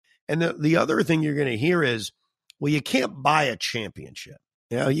And the other thing you're going to hear is, well, you can't buy a championship.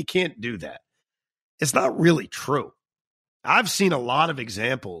 You can't do that. It's not really true. I've seen a lot of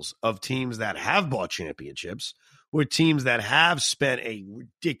examples of teams that have bought championships or teams that have spent a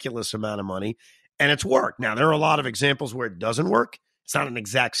ridiculous amount of money and it's worked. Now, there are a lot of examples where it doesn't work. It's not an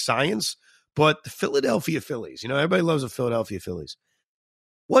exact science, but the Philadelphia Phillies, everybody loves the Philadelphia Phillies.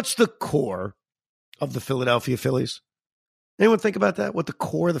 What's the core of the Philadelphia Phillies? Anyone think about that? What the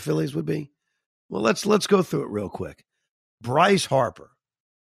core of the Phillies would be? Well, let's go through it real quick. Bryce Harper.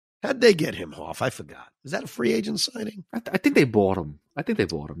 How'd they get him off? I forgot. Is that a free agent signing? I think they bought him.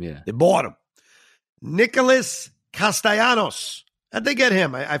 Yeah. They bought him. Nicholas Castellanos. How'd they get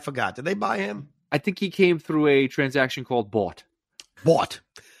him? I forgot. Did they buy him? I think he came through a transaction called bought.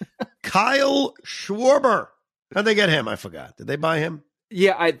 Kyle Schwarber. How'd they get him? I forgot. Did they buy him?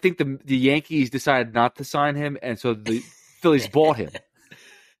 Yeah, I think the Yankees decided not to sign him, and so the Phillies bought him.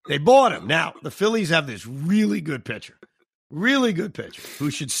 They bought him. Now, the Phillies have this really good pitcher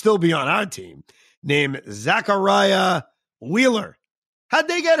who should still be on our team, named Zachariah Wheeler. How'd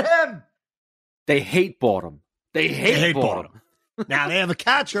they get him? They hate bought him. They hate bought him. Now, they have a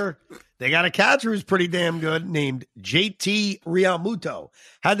catcher. They got a catcher who's pretty damn good named JT Realmuto.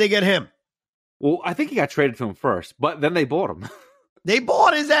 How'd they get him? Well, I think he got traded to him first, but then they bought him. They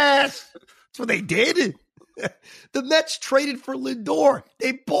bought his ass. That's what they did. The Mets traded for Lindor.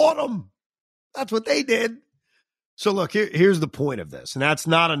 They bought him. That's what they did. So, look, here's the point of this, and that's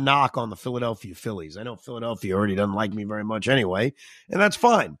not a knock on the Philadelphia Phillies. I know Philadelphia already doesn't like me very much anyway, and that's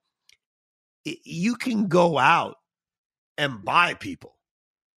fine. You can go out and buy people,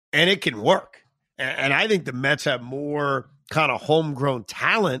 and it can work. And I think the Mets have more kind of homegrown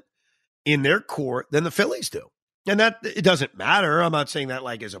talent in their core than the Phillies do. And that it doesn't matter. I'm not saying that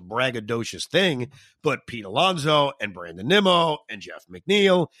like as a braggadocious thing, but Pete Alonso and Brandon Nimmo and Jeff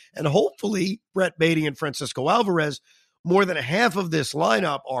McNeil and hopefully Brett Beatty and Francisco Alvarez, more than half of this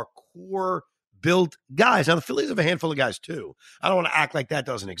lineup are core built guys. Now the Phillies have a handful of guys too. I don't want to act like that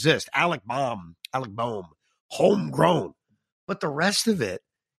doesn't exist. Alec Bohm, homegrown, but the rest of it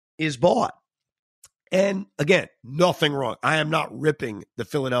is bought. And again, nothing wrong. I am not ripping the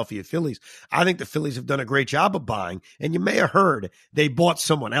Philadelphia Phillies. I think the Phillies have done a great job of buying. And you may have heard they bought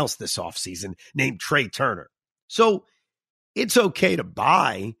someone else this offseason named Trey Turner. So it's okay to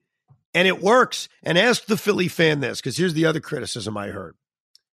buy, and it works. And ask the Philly fan this, because here's the other criticism I heard.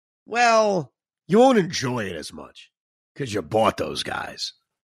 Well, you won't enjoy it as much because you bought those guys.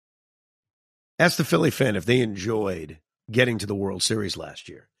 Ask the Philly fan if they enjoyed getting to the World Series last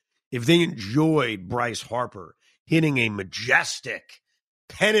year. If they enjoyed Bryce Harper hitting a majestic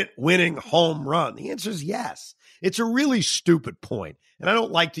pennant-winning home run, the answer is yes. It's a really stupid point. And I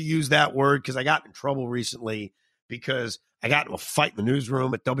don't like to use that word because I got in trouble recently because I got into a fight in the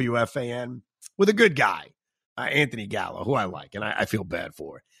newsroom at WFAN with a good guy, Anthony Gallo, who I like, and I feel bad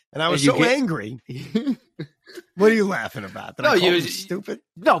for. And I was so angry. What are you laughing about? That I called him stupid?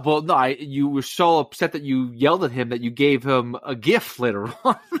 No, you were so upset that you yelled at him that you gave him a gift later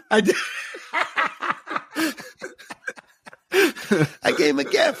on. I did. I gave him a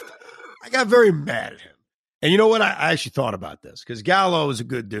gift. I got very mad at him. And you know what? I actually thought about this because Gallo is a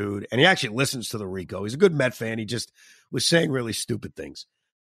good dude, and he actually listens to the Rico. He's a good Met fan. He just was saying really stupid things.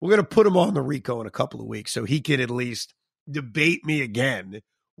 We're going to put him on the Rico in a couple of weeks so he can at least debate me again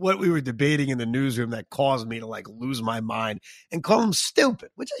what we were debating in the newsroom that caused me to like lose my mind and call him stupid,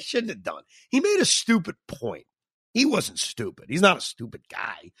 which I shouldn't have done. He made a stupid point. He wasn't stupid. He's not a stupid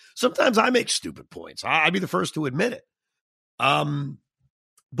guy. Sometimes I make stupid points. I'd be the first to admit it.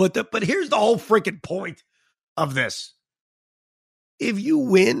 But here's the whole freaking point of this. If you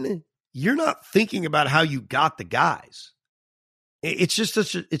win, you're not thinking about how you got the guys. It's just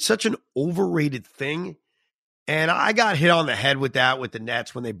such an overrated thing. And I got hit on the head with that with the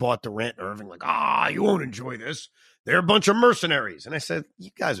Nets when they bought Durant and Irving. Like, you won't enjoy this. They're a bunch of mercenaries. And I said, you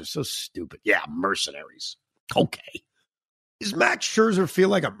guys are so stupid. Yeah, mercenaries. Okay. Does Max Scherzer feel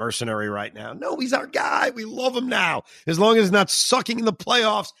like a mercenary right now? No, he's our guy. We love him now. As long as he's not sucking in the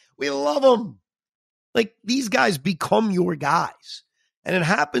playoffs, we love him. Like, these guys become your guys. And it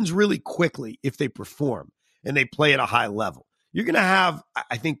happens really quickly if they perform and they play at a high level. You're going to have,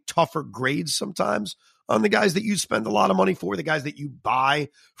 I think, tougher grades sometimes on the guys that you spend a lot of money for, the guys that you buy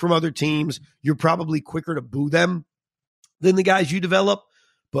from other teams. You're probably quicker to boo them than the guys you develop.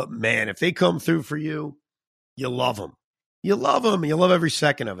 But, man, if they come through for you, you love them. You love them. You love every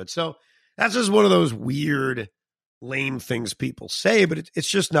second of it. So that's just one of those weird, lame things people say, but it's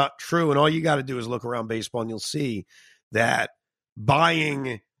just not true. And all you got to do is look around baseball and you'll see that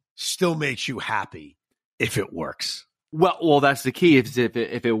buying still makes you happy if it works. Well, that's the key if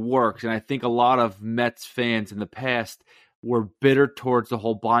it works. And I think a lot of Mets fans in the past were bitter towards the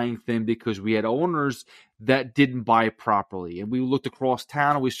whole buying thing because we had owners that didn't buy properly. And we looked across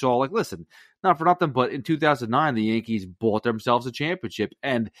town and we saw, like, listen, not for nothing, but in 2009, the Yankees bought themselves a championship.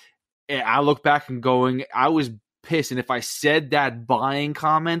 And I look back and going, I was pissed. And if I said that buying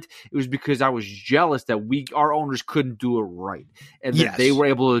comment, it was because I was jealous that our owners couldn't do it right and that they were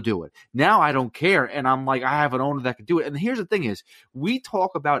able to do it. Now I don't care. And I'm like, I have an owner that can do it. And here's the thing is, we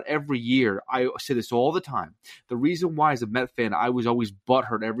talk about every year. I say this all the time. The reason why as a Met fan, I was always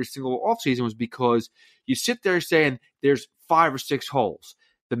butthurt every single offseason was because you sit there saying there's 5 or 6 holes.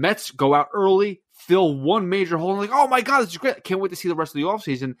 The Mets go out early, fill one major hole, and like, oh my God, this is great. I can't wait to see the rest of the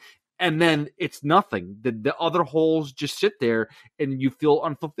offseason. And then it's nothing. The other holes just sit there and you feel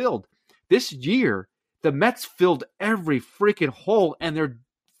unfulfilled. This year, the Mets filled every freaking hole and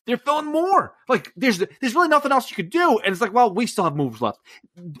they're filling more. Like there's really nothing else you could do. And it's like, well, we still have moves left.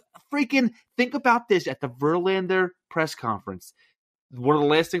 Freaking think about this at the Verlander press conference. One of the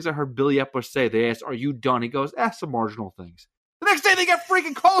last things I heard Billy Epler say, they asked, "Are you done?" He goes, some marginal things. The next day they get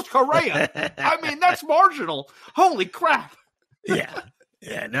freaking Carlos Correa. I mean, that's marginal. Holy crap. Yeah.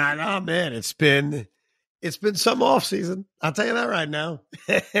 Yeah, no, man. It's been some off season. I'll tell you that right now.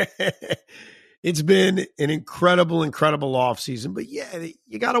 It's been an incredible off season. But yeah,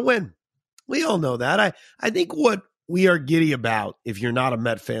 you got to win. We all know that. I think what we are giddy about, if you're not a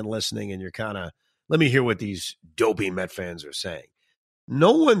Met fan listening and you're kind of, let me hear what these dopey Met fans are saying.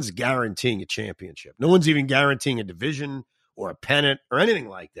 No one's guaranteeing a championship. No one's even guaranteeing a division or a pennant or anything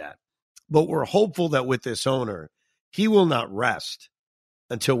like that. But we're hopeful that with this owner, he will not rest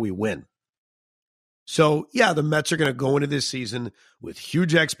until we win. So, yeah, the Mets are going to go into this season with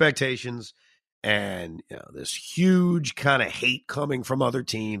huge expectations and this huge kind of hate coming from other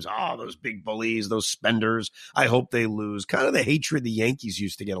teams. Oh, those big bullies, those spenders. I hope they lose. Kind of the hatred the Yankees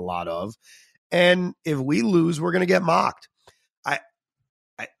used to get a lot of. And if we lose, we're going to get mocked.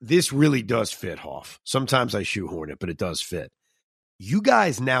 This really does fit, Hoff. Sometimes I shoehorn it, but it does fit. You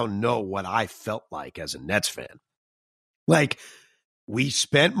guys now know what I felt like as a Nets fan. Like, we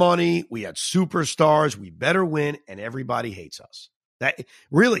spent money, we had superstars, we better win, and everybody hates us. That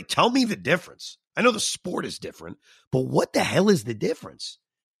really, tell me the difference. I know the sport is different, but what the hell is the difference?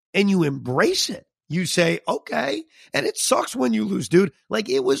 And you embrace it. You say, okay, and it sucks when you lose, dude. Like,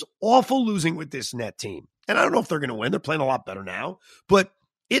 it was awful losing with this Net team. And I don't know if they're going to win. They're playing a lot better now, but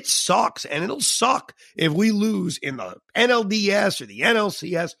it sucks, and it'll suck if we lose in the NLDS or the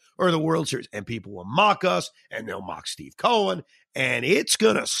NLCS or the World Series, and people will mock us, and they'll mock Steve Cohen, and it's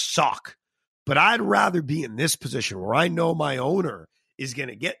going to suck. But I'd rather be in this position where I know my owner is going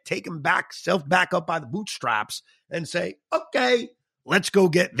to take him back up by the bootstraps and say, okay, let's go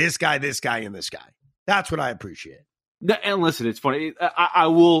get this guy, and this guy. That's what I appreciate. And listen, it's funny. I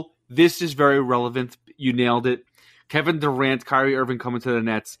will. This is very relevant. You nailed it. Kevin Durant, Kyrie Irving coming to the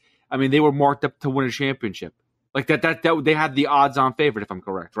Nets. I mean, they were marked up to win a championship. Like that they had the odds-on favorite, if I'm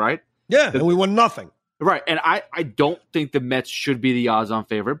correct, right? Yeah, and we won nothing. Right, and I don't think the Mets should be the odds-on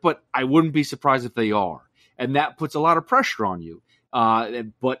favorite, but I wouldn't be surprised if they are. And that puts a lot of pressure on you.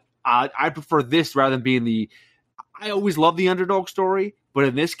 But I prefer this rather than being the – I always love the underdog story, but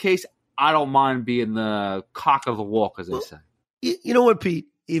in this case, I don't mind being the cock of the walk, as they say. You know what, Pete?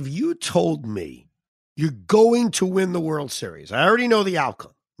 If you told me you're going to win the World Series, I already know the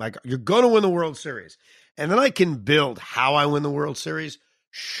outcome. Like, you're going to win the World Series. And then I can build how I win the World Series.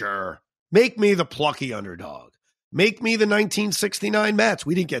 Sure. Make me the plucky underdog. Make me the 1969 Mets.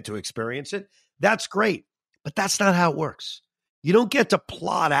 We didn't get to experience it. That's great. But that's not how it works. You don't get to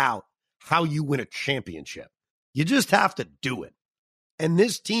plot out how you win a championship. You just have to do it. And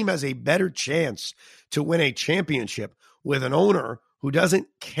this team has a better chance to win a championship with an owner who doesn't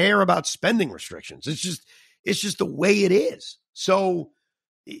care about spending restrictions. It's just the way it is. So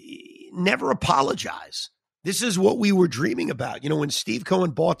never apologize. This is what we were dreaming about. When Steve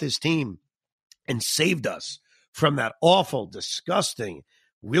Cohen bought this team and saved us from that awful, disgusting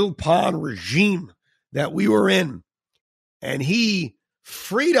Wilpon regime that we were in, and he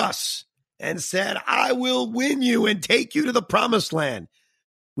freed us and said, I will win you and take you to the promised land.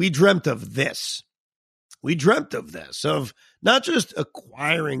 We dreamt of this. We dreamt of this, of not just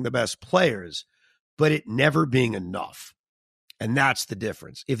acquiring the best players, but it never being enough. And that's the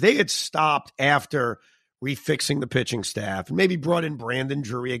difference. If they had stopped after refixing the pitching staff and maybe brought in Brandon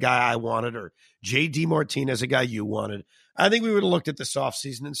Drury, a guy I wanted, or J.D. Martinez, a guy you wanted, I think we would have looked at this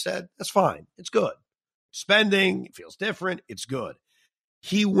offseason and said, that's fine. It's good. Spending, it feels different. It's good.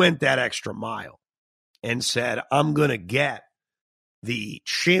 He went that extra mile and said, I'm going to get the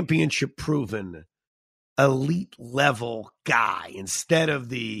championship-proven elite level guy instead of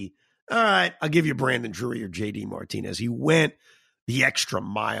the, all right, I'll give you Brandon Drury or JD Martinez. He went the extra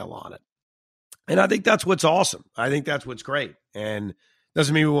mile on it. And I think that's what's awesome. I think that's what's great. And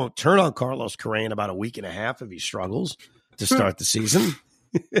doesn't mean we won't turn on Carlos Correa in about a week and a half if he struggles to start the season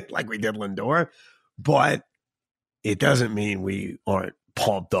like we did Lindor. But it doesn't mean we aren't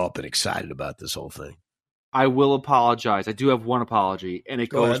pumped up and excited about this whole thing. I will apologize. I do have one apology, and it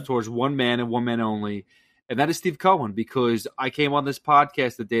goes towards one man and one man only, and that is Steve Cohen, because I came on this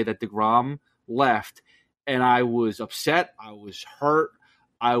podcast the day that DeGrom left, and I was upset. I was hurt.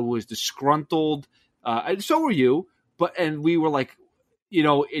 I was disgruntled. And so were you. And we were like, I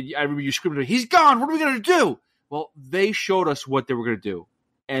remember you screaming, he's gone. What are we going to do? Well, they showed us what they were going to do.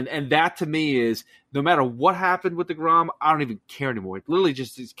 And that to me is, no matter what happened with DeGrom, I don't even care anymore. It literally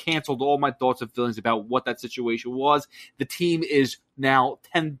just canceled all my thoughts and feelings about what that situation was. The team is now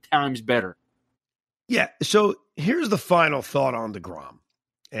 10 times better. Yeah. So here's the final thought on DeGrom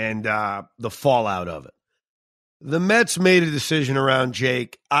and the fallout of it. The Mets made a decision around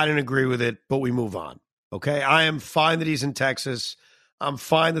Jake. I didn't agree with it, but we move on. Okay. I am fine that he's in Texas. I'm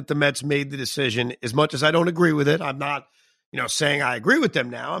fine that the Mets made the decision, as much as I don't agree with it. I'm not, saying I agree with them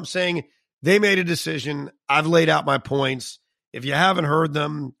now. I'm saying they made a decision. I've laid out my points. If you haven't heard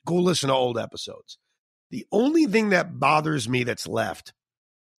them, go listen to old episodes. The only thing that bothers me that's left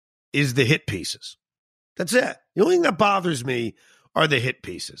is the hit pieces. That's it. The only thing that bothers me are the hit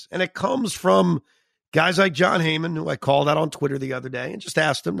pieces. And it comes from guys like Jon Heyman, who I called out on Twitter the other day and just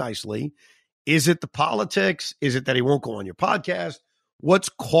asked him nicely, is it the politics? Is it that he won't go on your podcast? What's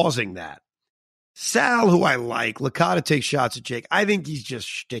causing that? Sal, who I like, Licata takes shots at Jake. I think he's just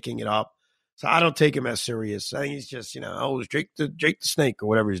sticking it up. So I don't take him as serious. I think he's just, Jake the Snake or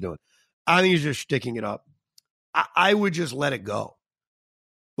whatever he's doing. I think he's just sticking it up. I would just let it go.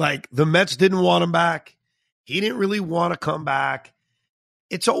 Like, the Mets didn't want him back. He didn't really want to come back.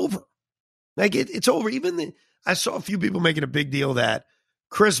 It's over. Like, it's over. I saw a few people making a big deal that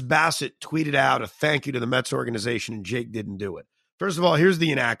Chris Bassett tweeted out a thank you to the Mets organization and Jake didn't do it. First of all, here's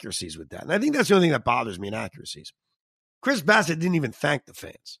the inaccuracies with that. And I think that's the only thing that bothers me, inaccuracies. Chris Bassett didn't even thank the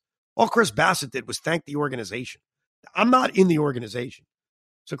fans. All Chris Bassett did was thank the organization. I'm not in the organization.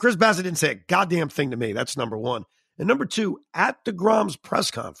 So Chris Bassett didn't say a goddamn thing to me. That's number one. And number two, at DeGrom's press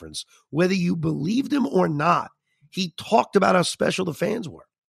conference, whether you believed him or not, he talked about how special the fans were.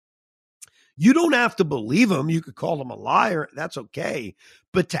 You don't have to believe him. You could call him a liar. That's okay.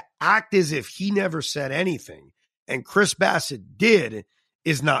 But to act as if he never said anything and Chris Bassett did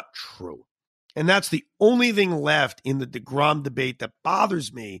is not true. And that's the only thing left in the DeGrom debate that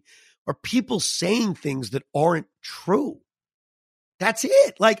bothers me, are people saying things that aren't true. That's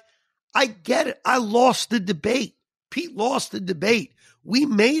it. Like, I get it. I lost the debate. Pete lost the debate. We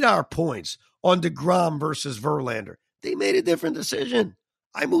made our points on DeGrom versus Verlander. They made a different decision.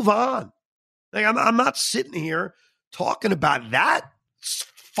 I move on. Like, I'm not sitting here talking about that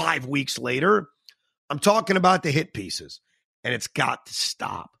 5 weeks later. I'm talking about the hit pieces, and it's got to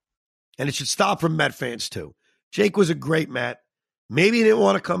stop. And it should stop from Met fans too. Jake was a great Met. Maybe he didn't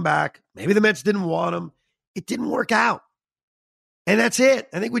want to come back. Maybe the Mets didn't want him. It didn't work out. And that's it.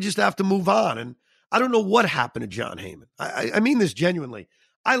 I think we just have to move on. And I don't know what happened to Jon Heyman. I mean this genuinely.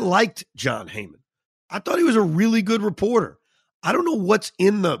 I liked Jon Heyman. I thought he was a really good reporter. I don't know what's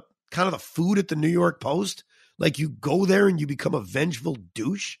in the kind of the food at the New York Post. Like, you go there and you become a vengeful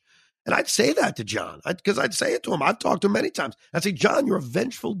douche. And I'd say that to John, because I'd say it to him. I've talked to him many times. I'd say, John, you're a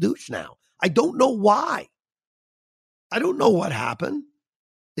vengeful douche now. I don't know why. I don't know what happened.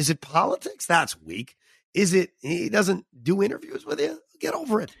 Is it politics? That's weak. Is it he doesn't do interviews with you? Get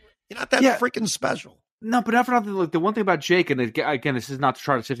over it. You're not that freaking special. No, but not for nothing. Like, the one thing about Jake, and again, this is not to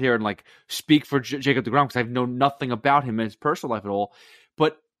try to sit here and like speak for Jacob deGrom, because I know nothing about him in his personal life at all,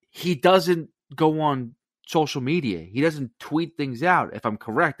 but he doesn't go on social media. He doesn't tweet things out, if I'm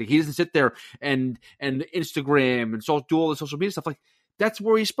correct. Like, he doesn't sit there and Instagram and do all the social media stuff. Like, that's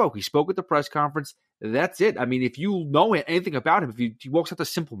where he spoke. He spoke at the press conference. That's it. I mean, if you know anything about him, he walks out the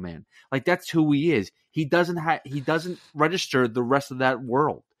simple man. Like, that's who he is. He doesn't register the rest of that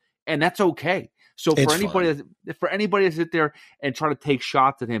world, and that's okay. So for anybody to sit there and try to take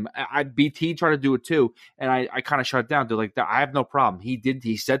shots at him, BT tried to do it too, and I kind of shut it down. They're like, I have no problem.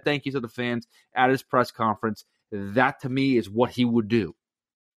 He said thank you to the fans at his press conference. That to me is what he would do.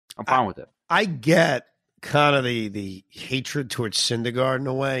 I'm fine with it. I get kind of the hatred towards Syndergaard in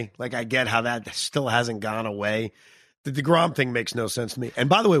a way. Like, I get how that still hasn't gone away. The DeGrom thing makes no sense to me. And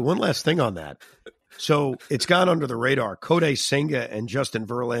by the way, one last thing on that. So it's gone under the radar. Kodai Senga and Justin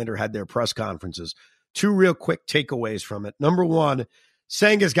Verlander had their press conferences. 2 real quick takeaways from it. Number one,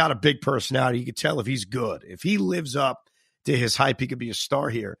 Senga's got a big personality. You can tell if he's good. If he lives up to his hype, he could be a star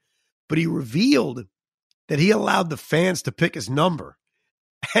here. But he revealed that he allowed the fans to pick his number.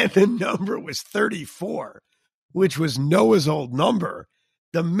 And the number was 34, which was Noah's old number.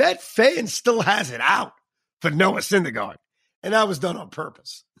 The Met fan still has it out for Noah Syndergaard. And that was done on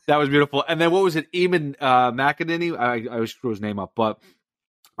purpose. That was beautiful. And then what was it? Eamon McEnany? I always screw his name up. But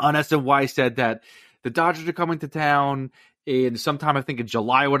on SNY said that the Dodgers are coming to town in sometime, I think in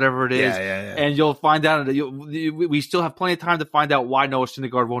July, whatever it is. Yeah. And you'll find out. We still have plenty of time to find out why Noah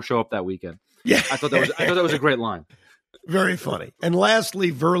Syndergaard won't show up that weekend. Yeah. I thought that was a great line. Very funny. And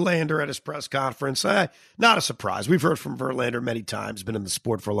lastly, Verlander at his press conference. Not a surprise. We've heard from Verlander many times, been in the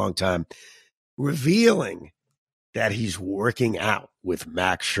sport for a long time, revealing that he's working out with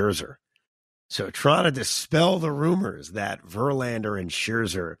Max Scherzer. So trying to dispel the rumors that Verlander and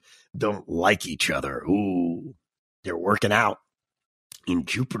Scherzer don't like each other. Ooh, they're working out in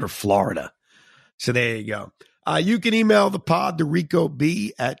Jupiter, Florida. So there you go. You can email the pod to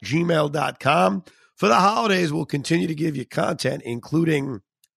ricob@gmail.com. For the holidays, we'll continue to give you content, including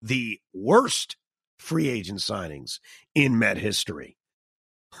the worst free agent signings in Met history.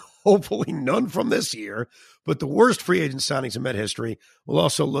 Hopefully none from this year, but the worst free agent signings in Met history. We'll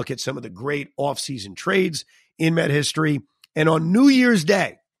also look at some of the great offseason trades in Met history. And on New Year's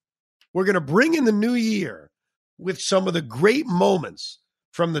Day, we're going to bring in the new year with some of the great moments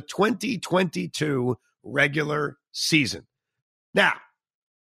from the 2022 regular season. Now,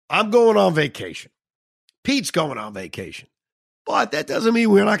 I'm going on vacation. Pete's going on vacation. But that doesn't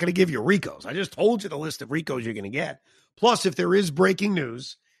mean we're not going to give you Ricos. I just told you the list of Ricos you're going to get. Plus, if there is breaking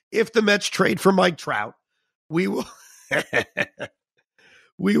news, if the Mets trade for Mike Trout, we will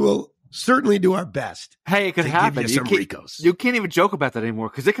certainly do our best. Hey, it could happen. You can't even joke about that anymore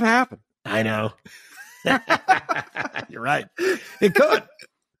because it can happen. I know. You're right. It could.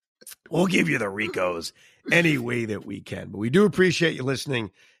 We'll give you the Ricos any way that we can. But we do appreciate you listening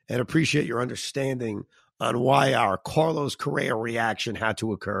and appreciate your understanding on why our Carlos Correa reaction had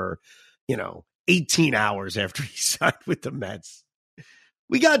to occur, 18 hours after he signed with the Mets.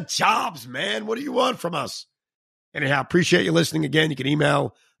 We got jobs, man. What do you want from us? Anyhow, appreciate you listening again. You can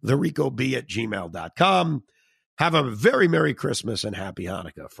email thericob@gmail.com. Have a very Merry Christmas and Happy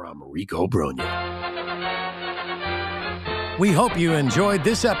Hanukkah from Rico Brogna. We hope you enjoyed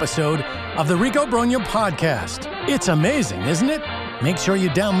this episode of the Rico Brogna podcast. It's amazing, isn't it? Make sure you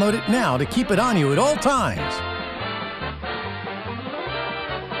download it now to keep it on you at all times.